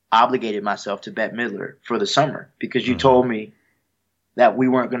obligated myself to Bette Midler for the summer because you told me that we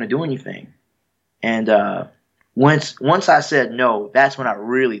weren't going to do anything. And once I said no, that's when I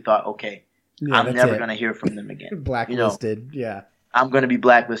really thought, okay, I'm never going to hear from them again. Blacklisted, yeah. I'm going to be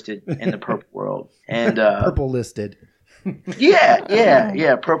blacklisted in the purple world. And purple listed.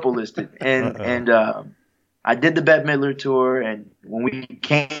 yeah, purple listed. And I did the Bette Midler tour, and when we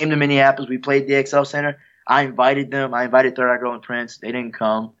came to Minneapolis, we played the XL Center. I invited them. I invited Third Eye Girl and Prince. They didn't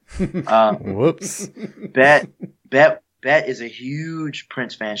come. Whoops. Bette is a huge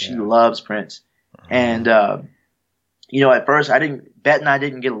Prince fan. She loves Prince. And, at first Bette and I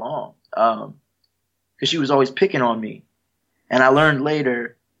didn't get along because she was always picking on me. And I learned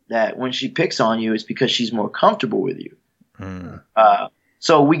later that when she picks on you, it's because she's more comfortable with you.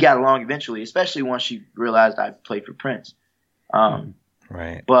 So we got along eventually, especially once she realized I played for Prince.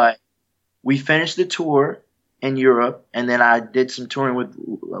 Right. But we finished the tour in Europe, and then I did some touring with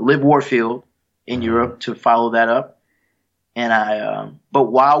Liv Warfield in Europe to follow that up. And but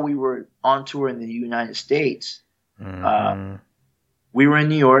while we were on tour in the United States, we were in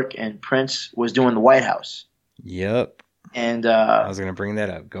New York, and Prince was doing the White House. Yep. And I was gonna bring that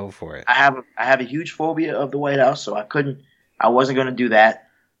up. Go for it. I have a huge phobia of the White House, so I wasn't gonna do that.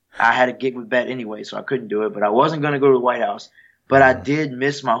 I had a gig with Bette anyway, so I couldn't do it. But I wasn't gonna go to the White House. But I did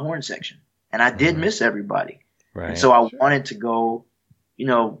miss my horn section, and I did miss everybody. Right. And so I wanted to go.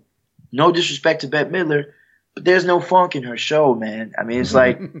 No disrespect to Bette Midler, but there's no funk in her show, man. I mean, it's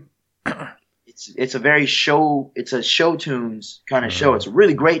like it's a very show. It's a show tunes kind of show. It's a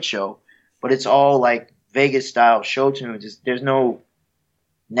really great show, but it's all like Vegas style show tunes. There's no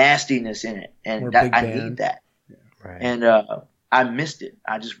nastiness in it, and I need that. Yeah. Right. And I missed it.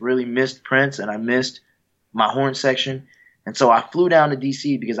 I just really missed Prince, and I missed my horn section. And so I flew down to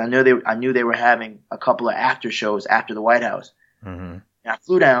DC because I knew they were having a couple of after shows after the White House. And I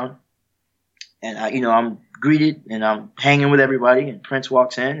flew down, and I'm greeted, and I'm hanging with everybody, and Prince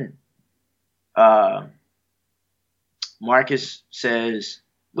walks in, and Marcus says,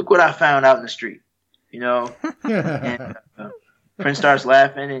 "Look what I found out in the street," and Prince starts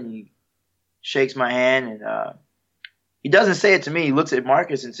laughing, and he shakes my hand, and he doesn't say it to me. He looks at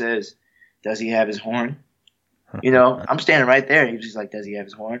Marcus and says, "Does he have his horn?" I'm standing right there. He's just like, "Does he have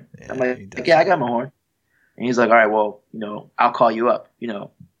his horn?" I'm like, "Yeah, I got my horn." And he's like, "All right, well, I'll call you up,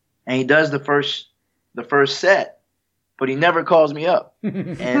 And he does the first set, but he never calls me up.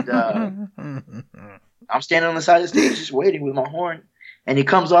 And I'm standing on the side of the stage just waiting with my horn. And he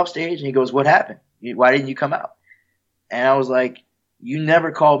comes off stage and he goes, "What happened? Why didn't you come out?" And I was like, "You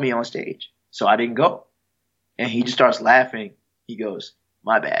never called me on stage, so I didn't go." And he just starts laughing. He goes,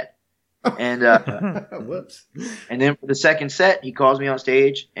 "My bad." And whoops. And then for the second set, he calls me on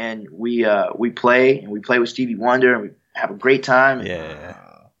stage, and we play with Stevie Wonder, and we have a great time. Yeah.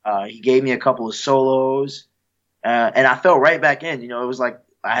 He gave me a couple of solos, and I fell right back in. It was like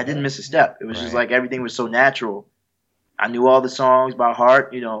I didn't miss a step. It was just like everything was so natural. I knew all the songs by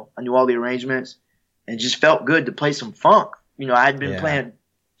heart. I knew all the arrangements, and it just felt good to play some funk. I had been playing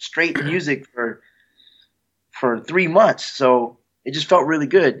straight music for 3 months, so it just felt really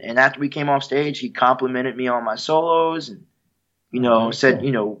good. And after we came off stage, he complimented me on my solos and, said,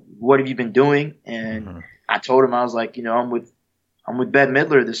 "What have you been doing?" And I told him, I was like, I'm with Bette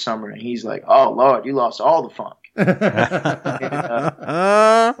Midler this summer. And he's like, "Oh Lord, you lost all the funk."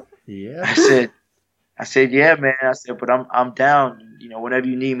 Yeah. I said, "Yeah, man." I said, "But I'm down. Whenever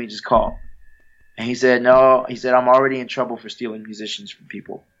you need me, just call." And he said, "No." He said, "I'm already in trouble for stealing musicians from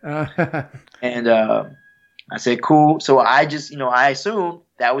people." And I said, "Cool." So I just, I assumed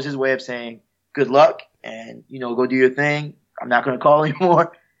that was his way of saying, "Good luck, and, go do your thing. I'm not going to call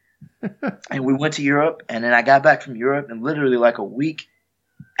anymore." And we went to Europe, and then I got back from Europe, and literally like a week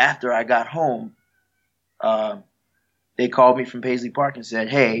after I got home, they called me from Paisley Park and said,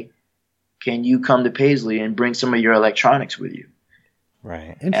 "Hey, can you come to Paisley and bring some of your electronics with you?"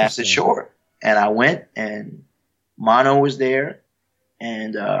 Right. And I said, "Sure." And I went, and Mono was there,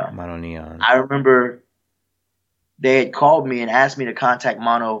 and Mono Neon. I remember they had called me and asked me to contact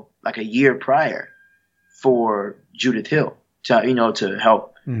Mono like a year prior for Judith Hill to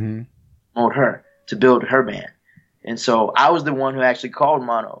help promote her, to build her band. And so I was the one who actually called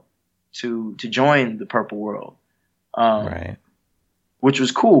Mono to join the Purple World, Right. which was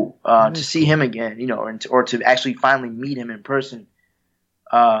cool to see him again, or to actually finally meet him in person.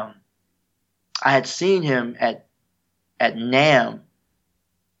 I had seen him at NAMM.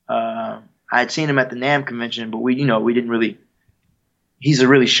 I had seen him at the NAMM convention, but we didn't really. He's a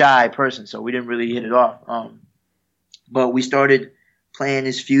really shy person, so we didn't really hit it off. But we started playing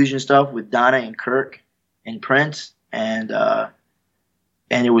this fusion stuff with Donna and Kirk and Prince, and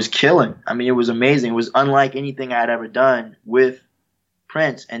it was killing. I mean, it was amazing. It was unlike anything I had ever done with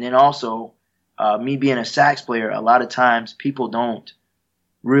Prince. And then also, me being a sax player, a lot of times people don't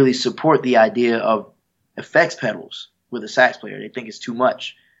really support the idea of effects pedals with a sax player. They think it's too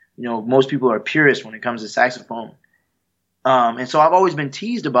much. You know, most people are purists when it comes to saxophone. And so I've always been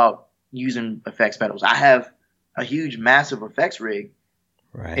teased about using effects pedals. I have a huge, massive effects rig.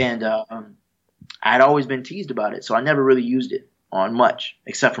 Right. And I'd always been teased about it. So I never really used it on much,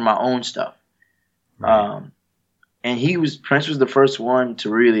 except for my own stuff. Right. And Prince was the first one to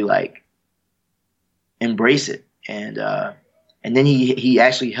really like embrace it. And then he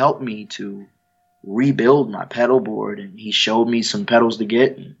actually helped me to rebuild my pedal board, and he showed me some pedals to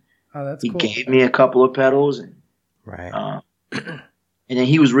get. And that's he cool. gave me a couple of pedals, and Right. and then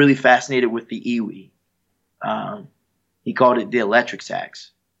he was really fascinated with the EWI. He called it the electric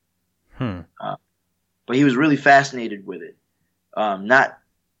sax. But he was really fascinated with it.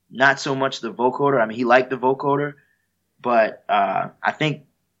 Not so much the vocoder. I mean, he liked the vocoder, but I think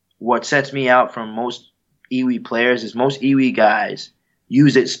what sets me out from most EWI players is most EWI guys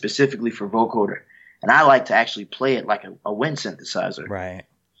use it specifically for vocoder. And I like to actually play it like a wind synthesizer. Right.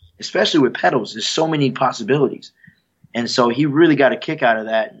 Especially with pedals. There's so many possibilities. And so he really got a kick out of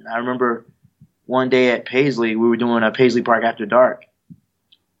that. And I remember one day at Paisley, we were doing a Paisley Park After Dark.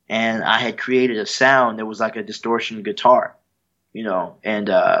 And I had created a sound that was like a distortion guitar, you know, and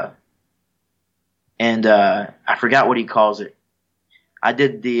I forgot what he calls it. I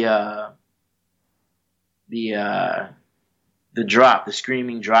did the drop, the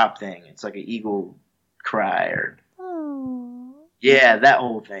screaming drop thing. It's like an eagle cry or yeah, that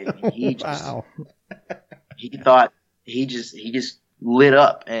whole thing. And he just Wow. he just lit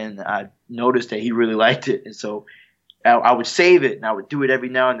up, and I noticed that he really liked it, and so I would save it and I would do it every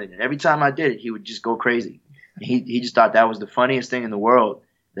now and then. And every time I did it, he would just go crazy. And he just thought that was the funniest thing in the world,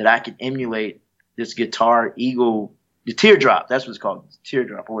 that I could emulate this guitar eagle, the teardrop. That's what it's called,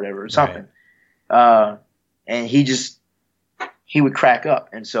 teardrop or whatever, or something. Right. And he would crack up.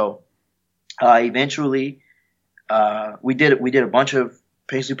 And so eventually we did a bunch of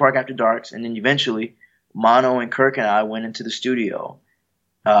Paisley Park After Darks, and then eventually Mono and Kirk and I went into the studio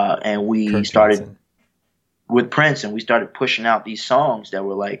and we Kirk started Johnson. with Prince, and we started pushing out these songs that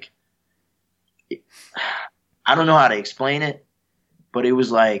were like, I don't know how to explain it, but it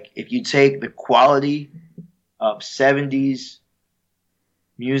was like if you take the quality of 70s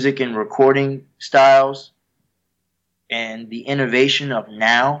music and recording styles and the innovation of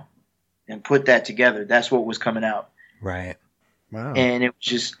now and put that together, that's what was coming out. Right. Wow. And it was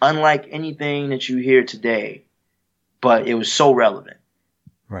just unlike anything that you hear today, but it was so relevant.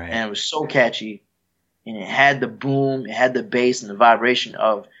 Right. And it was so catchy. And it had the boom, it had the bass and the vibration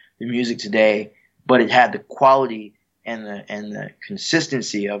of the music today, but it had the quality and the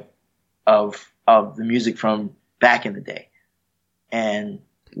consistency of the music from back in the day. And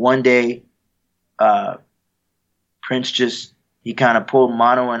one day, Prince he kind of pulled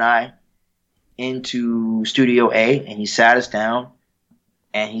Mono and I into Studio A, and he sat us down,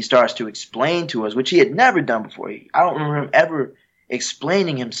 and he starts to explain to us, which he had never done before. I don't remember him ever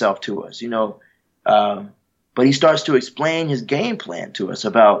explaining himself to us, you know. But he starts to explain his game plan to us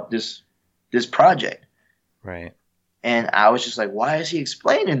about this project. Right. And I was just like, why is he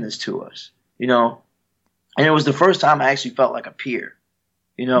explaining this to us? You know? And it was the first time I actually felt like a peer,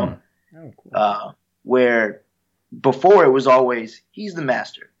 you know? Oh, cool. Where before it was always, he's the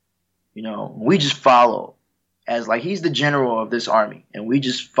master, you know? We just follow as like, he's the general of this army, and we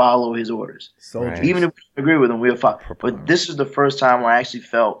just follow his orders. Soldiers. Right. Even if we don't agree with him, we'll follow. But this is the first time where I actually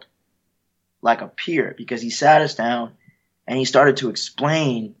felt like a peer, because he sat us down and he started to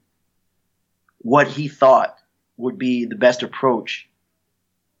explain what he thought would be the best approach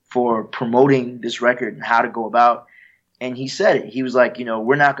for promoting this record and how to go about. And he said it. He was like, you know,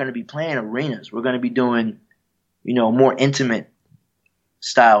 we're not going to be playing arenas. We're going to be doing, you know, more intimate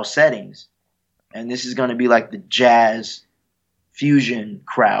style settings. And this is going to be like the jazz fusion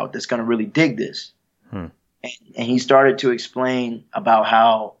crowd that's going to really dig this. And he started to explain about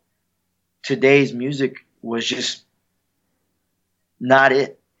how today's music was just not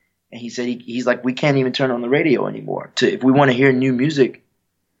it. And he said he's like, we can't even turn on the radio anymore. If we want to hear new music,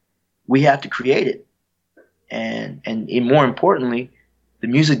 we have to create it. And more importantly, the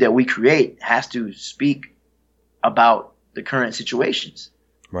music that we create has to speak about the current situations.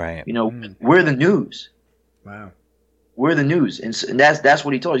 Right. You know, we're the news. Wow. We're the news. And that's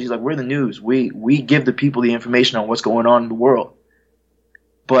what he told us. He's like, we're the news. We give the people the information on what's going on in the world.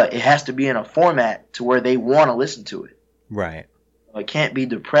 But it has to be in a format to where they want to listen to it. Right. It can't be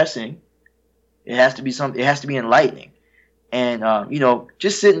depressing. It has to be something. It has to be enlightening. And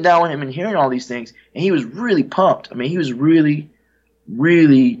just sitting down with him and hearing all these things, and he was really pumped. I mean, he was really,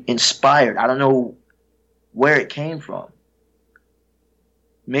 really inspired. I don't know where it came from.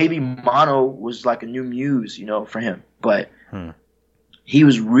 Maybe mono was like a new muse, for him. But he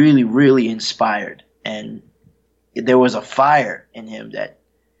was really, really inspired, and there was a fire in him that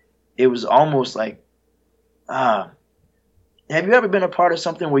it was almost like, have you ever been a part of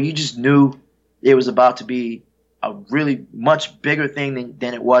something where you just knew it was about to be a really much bigger thing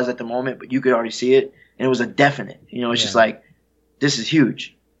than it was at the moment, but you could already see it, and it was a definite. It's just like, this is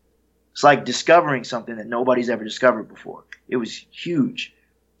huge. It's like discovering something that nobody's ever discovered before. It was huge.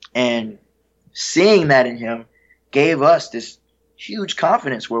 And seeing that in him gave us this huge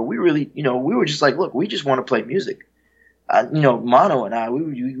confidence where we really, we were just like, look, we just want to play music. Mono and I,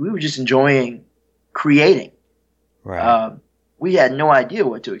 we were just enjoying creating. Right. We had no idea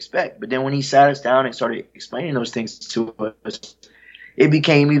what to expect. But then when he sat us down and started explaining those things to us, it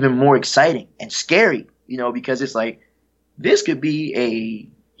became even more exciting and scary, because it's like, this could be a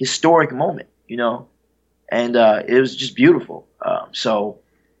historic moment, and it was just beautiful. So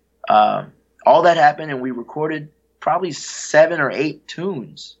all that happened, and we recorded probably 7 or 8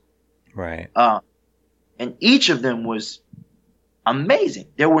 tunes. Right. And each of them was amazing.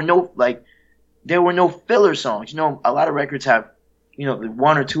 There were no filler songs. A lot of records have,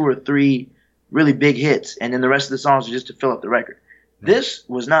 1 or 2 or 3 really big hits, and then the rest of the songs are just to fill up the record. This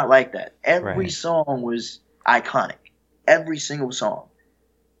was not like that. Every song was iconic. Every single song,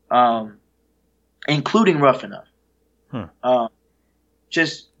 including Rough Enough.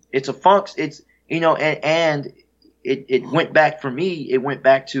 It's a funk. It's and it went back for me. It went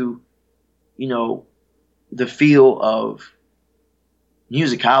back to, the feel of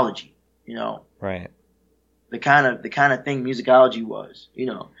musicology. Right. The kind of thing musicology was.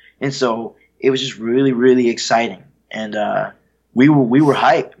 And so it was just really, really exciting. And we were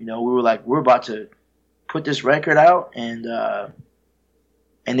hyped. We were like, we're about to put this record out, and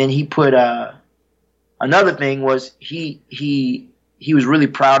then he put another thing was he was really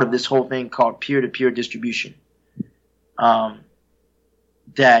proud of this whole thing called peer-to-peer distribution,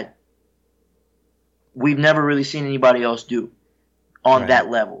 that we've never really seen anybody else do on that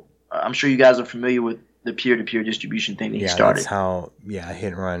level. I'm sure you guys are familiar with the peer-to-peer distribution thing that he started. That's how Hit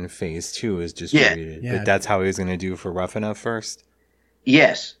and Run Phase 2 is distributed. Yeah. But that's how he was going to do for Rough Enough first?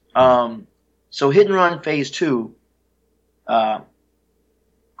 Yes. So Hit and Run Phase 2,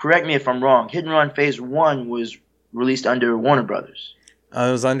 correct me if I'm wrong, Hit and Run Phase 1 was released under Warner Brothers. It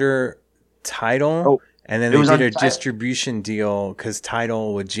was under Tidal, and then they did a distribution deal because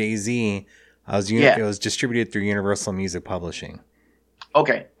Tidal with Jay-Z, it was distributed through Universal Music Publishing.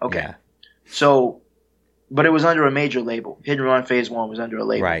 Okay. Yeah. So, but it was under a major label. Hit and Run Phase 1 was under a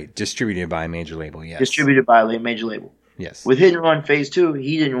label. Right, distributed by a major label, yes. Distributed by a major label. Yes. With Hit and Run Phase 2,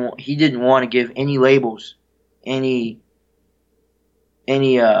 he didn't want to give any labels any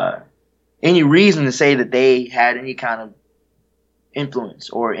reason to say that they had any kind of influence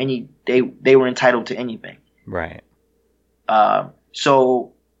or they were entitled to anything. Right.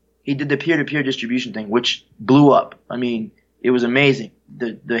 So he did the peer-to-peer distribution thing, which blew up. I mean, it was amazing.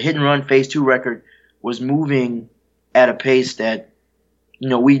 The Hit and Run Phase 2 record was moving at a pace that,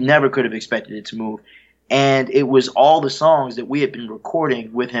 we never could have expected it to move. And it was all the songs that we had been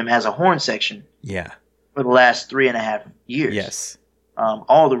recording with him as a horn section. Yeah. For the last 3.5 years. Yes.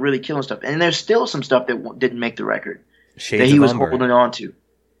 All the really killing stuff. And there's still some stuff that didn't make the record. Shades that he was Umber. holding on to.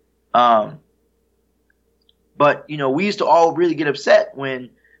 But, we used to all really get upset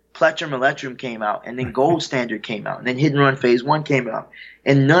when Plectrum Electrum came out, and then Gold Standard came out, and then Hit and Run Phase 1 came out.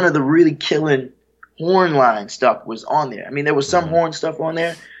 And none of the really killing horn line stuff was on there. I mean, there was some horn stuff on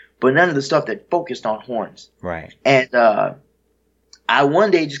there, but none of the stuff that focused on horns. Right. And I one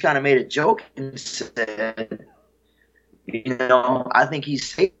day just kind of made a joke and said, I think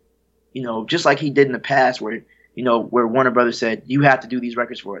he's safe, just like he did in the past where, where Warner Brothers said, you have to do these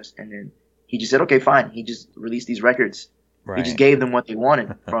records for us. And then he just said, okay, fine. He just released these records. Right. He just gave them what they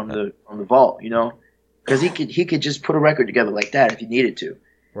wanted from the vault, because he could just put a record together like that if he needed to.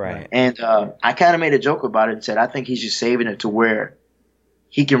 Right. And I kind of made a joke about it and said, I think he's just saving it to where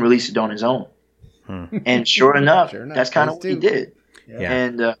he can release it on his own. And sure enough, that's kind of what he did.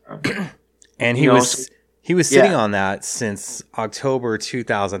 Yeah. And he was sitting on that since October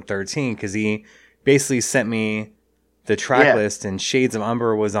 2013 because he basically sent me the track list, and Shades of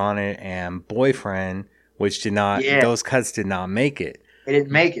Umber was on it, and Boyfriend, which did not, those cuts did not make it. It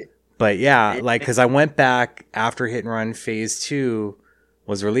didn't make it. But because I went back after Hit and Run Phase 2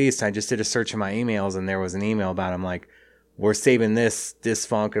 was released, I just did a search in my emails, and there was an email about him like, we're saving this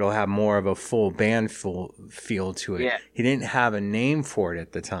funk. It'll have more of a full band feel to it. Yeah. He didn't have a name for it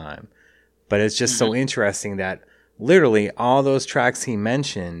at the time, but it's just so interesting that literally all those tracks he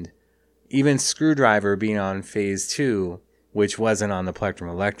mentioned, even Screwdriver being on Phase 2, which wasn't on the Plectrum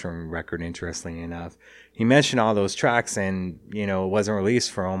Electrum record, interestingly enough, he mentioned all those tracks, and it wasn't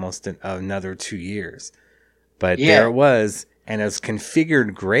released for almost another 2 years. But there it was, and it's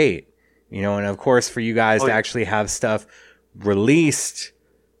configured great, and of course for you guys to actually have stuff released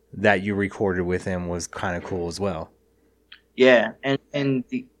that you recorded with him was kind of cool as well. Yeah, and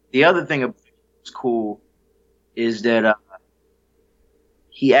the other thing that was cool is that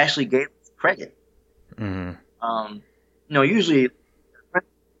he actually gave us credit. Mm-hmm. Usually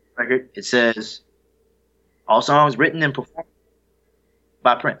record it says all songs written and performed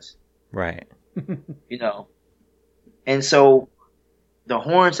by Prince. Right. And so the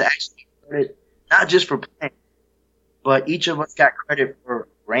horns actually credit not just for playing, but each of us got credit for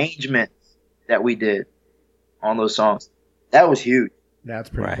arrangements that we did on those songs. That was huge. That's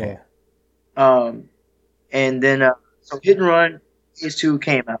pretty cool. And then so Hit and Run Phase 2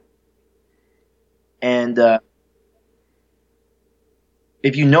 came out, and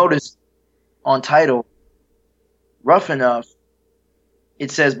if you notice on title, Rough Enough,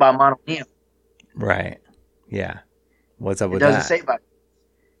 it says by Mono Neon. Right. Yeah. What's up with that? It doesn't say by.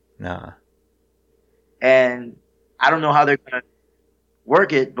 Nah. And I don't know how they're going to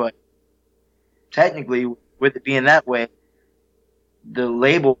work it, but technically, with it being that way, the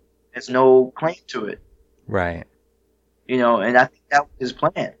label has no claim to it. Right. And I think that was his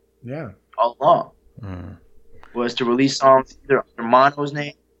plan. Yeah. All along. Was to release songs either under Mono's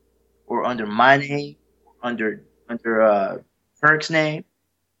name or under my name, under Kirk's name,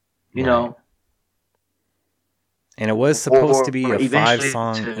 you know. And it was supposed to be a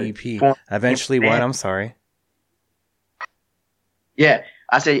 5-song EP. Eventually what? I'm sorry. Yeah,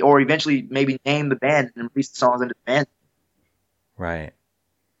 I say, or eventually maybe name the band and release the songs under the band. Right.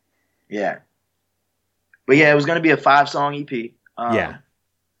 Yeah. But yeah, it was going to be a 5-song EP.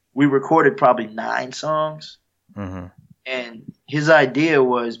 We recorded probably 9 songs. Mm-hmm. And his idea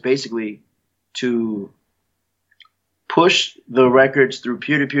was basically to push the records through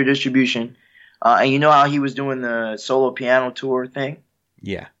peer-to-peer distribution. And you know how he was doing the solo piano tour thing?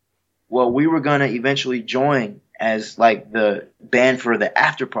 Yeah. Well, we were going to eventually join as like the band for the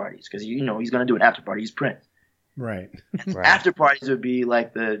after parties, because he's going to do an after party. He's Prince. Right. And after parties would be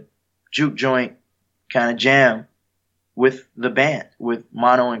like the juke joint kind of jam with the band, with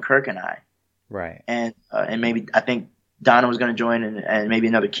Mono and Kirk and I. Right. And maybe I think Donna was going to join, and maybe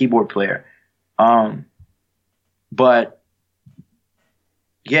another keyboard player. But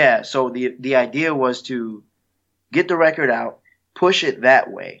yeah, so the idea was to get the record out, push it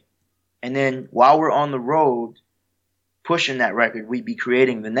that way, and then while we're on the road pushing that record, we'd be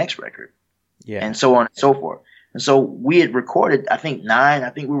creating the next record. Yeah. And so on and so forth. And so we had recorded, I think 9. I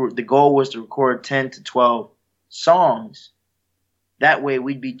think the goal was to record 10 to 12 songs. That way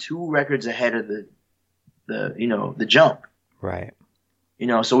we'd be 2 records ahead of the jump. Right.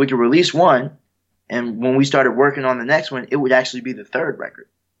 So we could release one, and when we started working on the next one, it would actually be the 3rd record.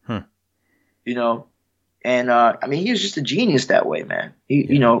 And I mean, he was just a genius that way, man.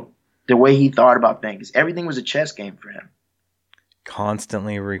 The way he thought about things. Everything was a chess game for him.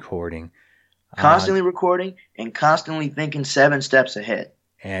 Constantly recording. Recording and constantly thinking 7 steps ahead.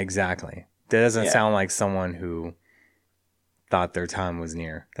 Exactly. That doesn't sound like someone who thought their time was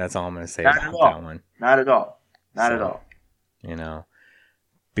near. That's all I'm going to say about that one. Not at all. Not at all.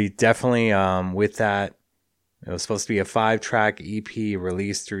 Be definitely with that. It was supposed to be a 5-track EP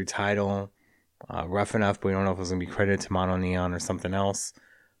released through Tidal. Rough Enough, but we don't know if it was going to be credited to Mono Neon or something else.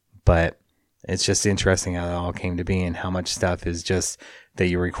 But it's just interesting how that all came to be and how much stuff is just that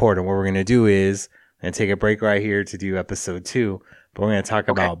you record. And what we're going to do is I'm going to take a break right here to do episode 2. But we're going to talk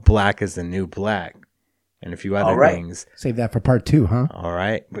about Black is the New Black and a few other things. Save that for part 2, huh? All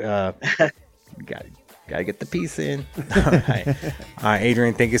right. Gotta get the piece in. All right,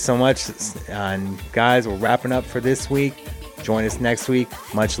 Adrian, thank you so much. And guys, we're wrapping up for this week. Join us next week.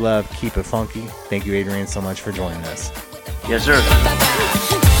 Much love. Keep it funky. Thank you, Adrian, so much for joining us. Yes, sir.